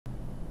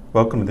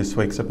Welcome to this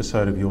week's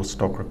episode of Your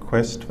Stock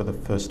Request for the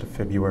 1st of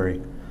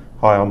February.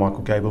 Hi, I'm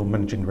Michael Gable,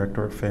 Managing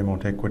Director at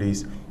Fairmont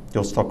Equities.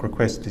 Your Stock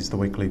Request is the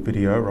weekly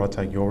video where I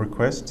take your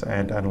requests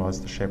and analyse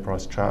the share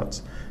price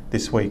charts.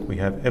 This week we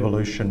have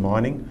Evolution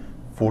Mining,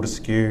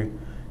 Fortescue,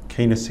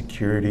 Kina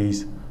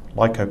Securities,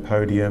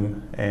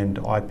 Lycopodium and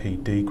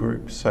IPD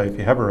Group. So if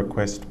you have a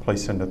request,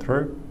 please send it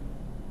through.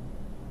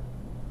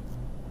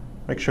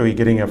 Make sure you're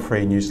getting our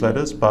free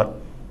newsletters, but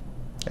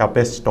our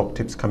best stock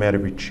tips come out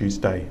every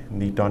Tuesday in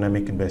the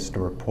Dynamic Investor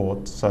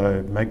Report,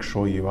 so make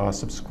sure you are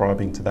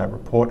subscribing to that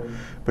report.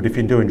 But if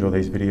you do enjoy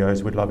these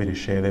videos, we'd love you to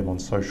share them on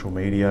social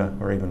media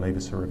or even leave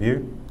us a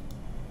review.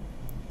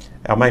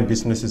 Our main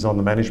business is on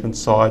the management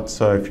side,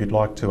 so if you'd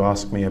like to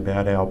ask me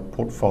about our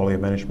portfolio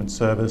management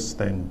service,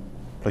 then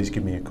please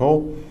give me a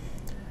call.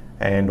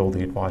 And all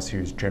the advice here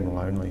is general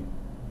only.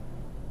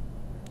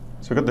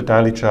 So we've got the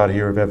daily chart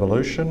here of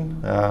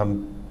Evolution.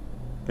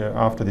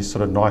 After this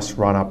sort of nice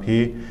run up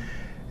here,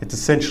 it's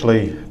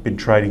essentially been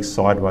trading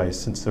sideways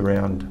since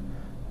around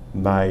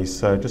May,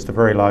 so just a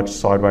very large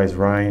sideways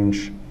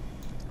range.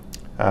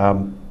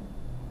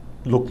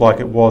 Looked like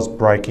it was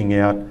breaking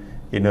out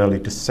in early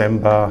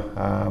December,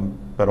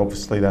 but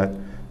obviously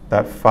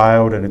that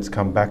failed and it's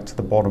come back to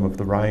the bottom of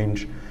the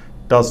range.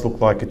 Does look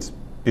like it's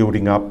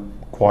building up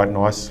quite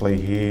nicely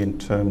here in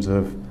terms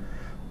of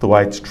the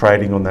way it's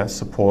trading on that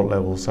support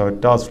level, so it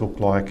does look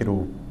like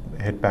it'll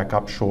head back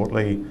up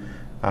shortly.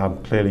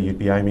 Clearly you'd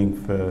be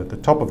aiming for the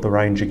top of the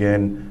range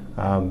again,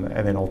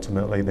 and then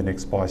ultimately the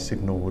next buy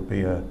signal would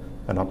be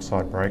an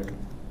upside break.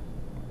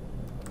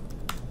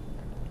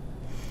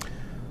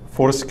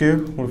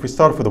 Fortescue, well, if we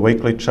start off with the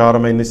weekly chart, I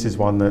mean this is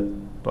one that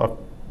I've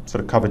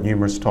sort of covered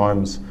numerous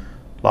times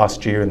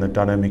last year in the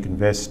Dynamic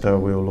Investor.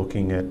 We were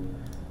looking at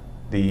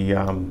the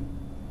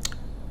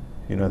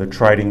the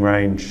trading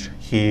range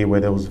here where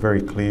there was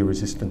very clear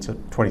resistance at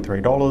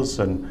 $23,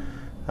 and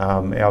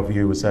our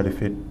view was that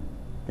if it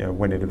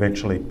when it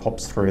eventually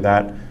pops through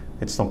that,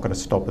 it's not going to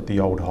stop at the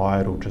old high,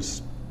 it'll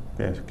just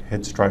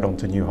head straight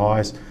onto new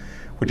highs,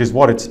 which is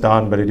what it's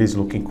done, but it is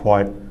looking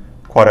quite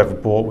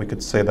overbought. We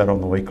could see that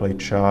on the weekly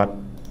chart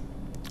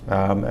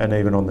and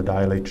even on the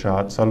daily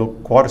chart. So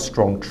look, quite a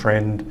strong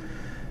trend.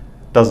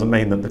 Doesn't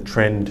mean that the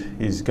trend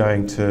is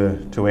going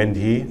to end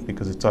here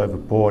because it's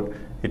overbought.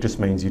 It just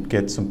means you'd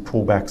get some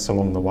pullbacks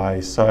along the way.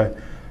 So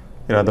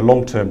the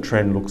long-term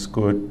trend looks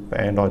good,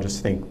 and I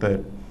just think that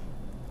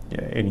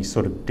any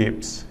sort of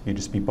dips, you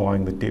just be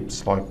buying the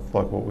dips like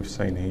what we've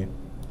seen here.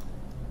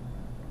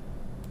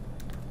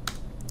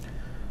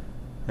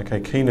 Okay,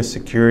 Kina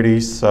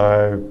Securities,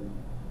 so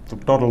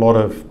not a lot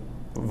of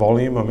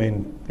volume. I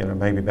mean,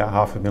 maybe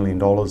about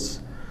 $500,000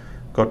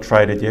 got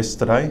traded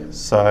yesterday,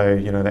 so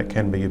that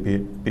can be a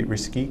bit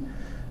risky.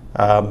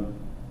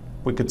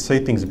 We could see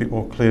things a bit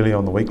more clearly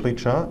on the weekly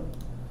chart.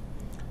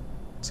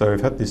 So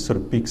we've had this sort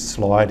of big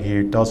slide here.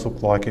 It does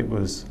look like it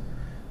was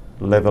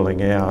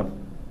leveling out.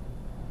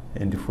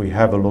 And if we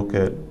have a look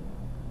at,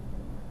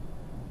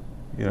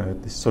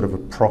 this sort of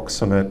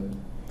approximate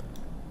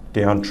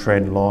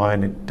downtrend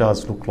line, it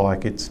does look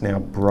like it's now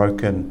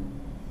broken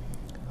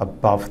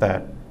above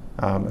that.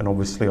 And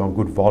obviously on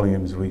good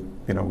volumes, we've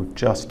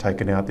just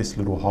taken out this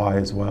little high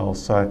as well.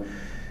 So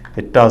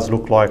it does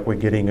look like we're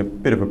getting a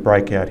bit of a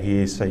breakout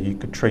here. So you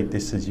could treat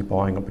this as your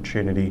buying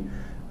opportunity.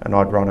 And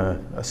I'd run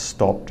a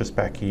stop just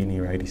back here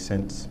near 80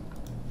 cents.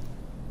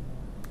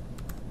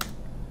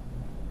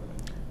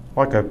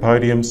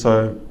 Lycopodium,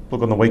 so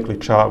look on the weekly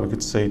chart, we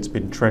could see it's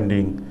been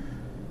trending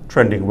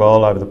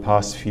well over the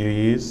past few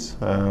years.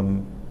 If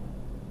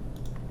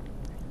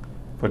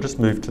I just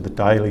move to the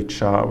daily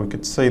chart, we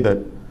could see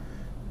that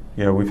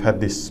we've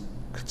had this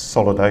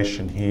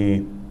consolidation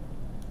here.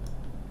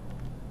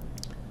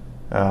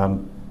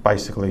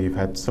 Basically, you've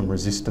had some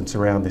resistance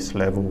around this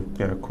level,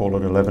 call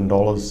it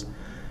 $11.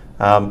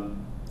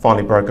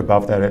 Finally broke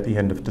above that at the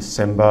end of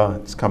December.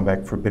 It's come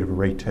back for a bit of a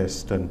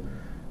retest and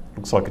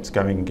looks like it's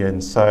going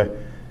again. So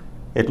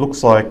it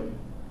looks like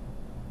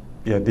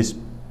this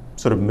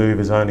sort of move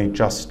has only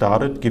just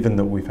started, given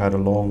that we've had a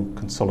long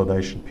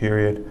consolidation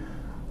period.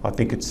 I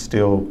think it's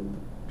still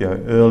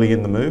early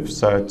in the move,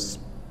 so it's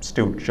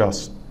still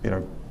just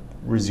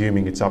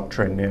resuming its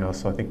uptrend now,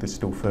 so I think there's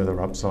still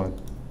further upside.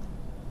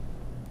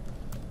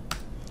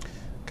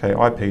 Okay,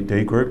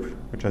 IPD Group,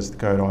 which has the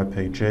code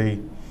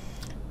IPG.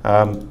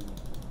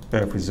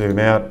 If we zoom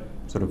out,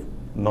 sort of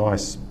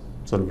nice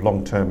sort of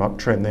long-term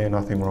uptrend there,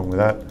 nothing wrong with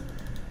that.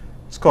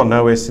 It's gone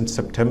nowhere since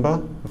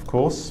September, of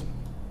course.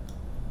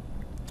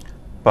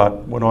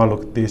 But when I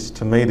look at this,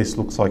 to me this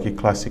looks like your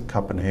classic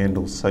cup and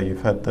handle. So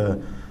you've had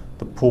the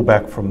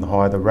pullback from the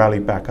high, the rally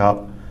back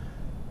up,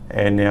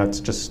 and now it's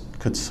just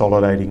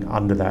consolidating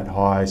under that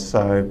high.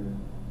 So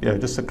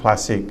just a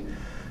classic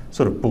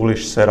sort of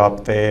bullish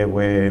setup there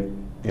where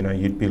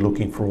you'd be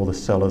looking for all the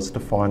sellers to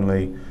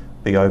finally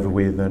be over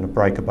with, and a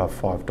break above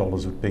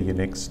 $5 would be your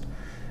next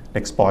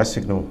buy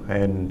signal.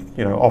 And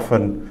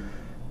often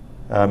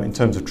in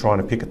terms of trying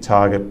to pick a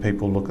target,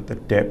 people look at the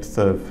depth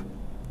of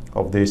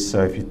this.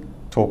 So if you're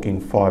talking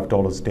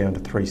 $5 down to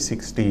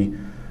 360,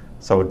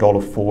 So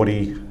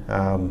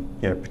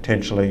 $1.40,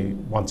 potentially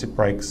once it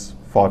breaks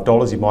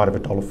 $5, you might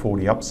have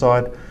 $1.40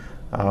 upside.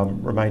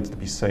 Remains to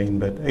be seen,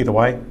 but either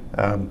way,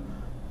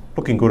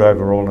 looking good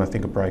overall, and I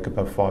think a break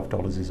above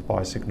 $5 is a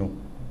buy signal.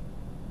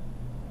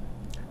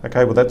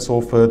 Okay, well that's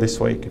all for this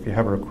week. If you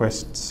have a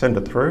request, send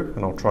it through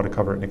and I'll try to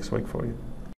cover it next week for you.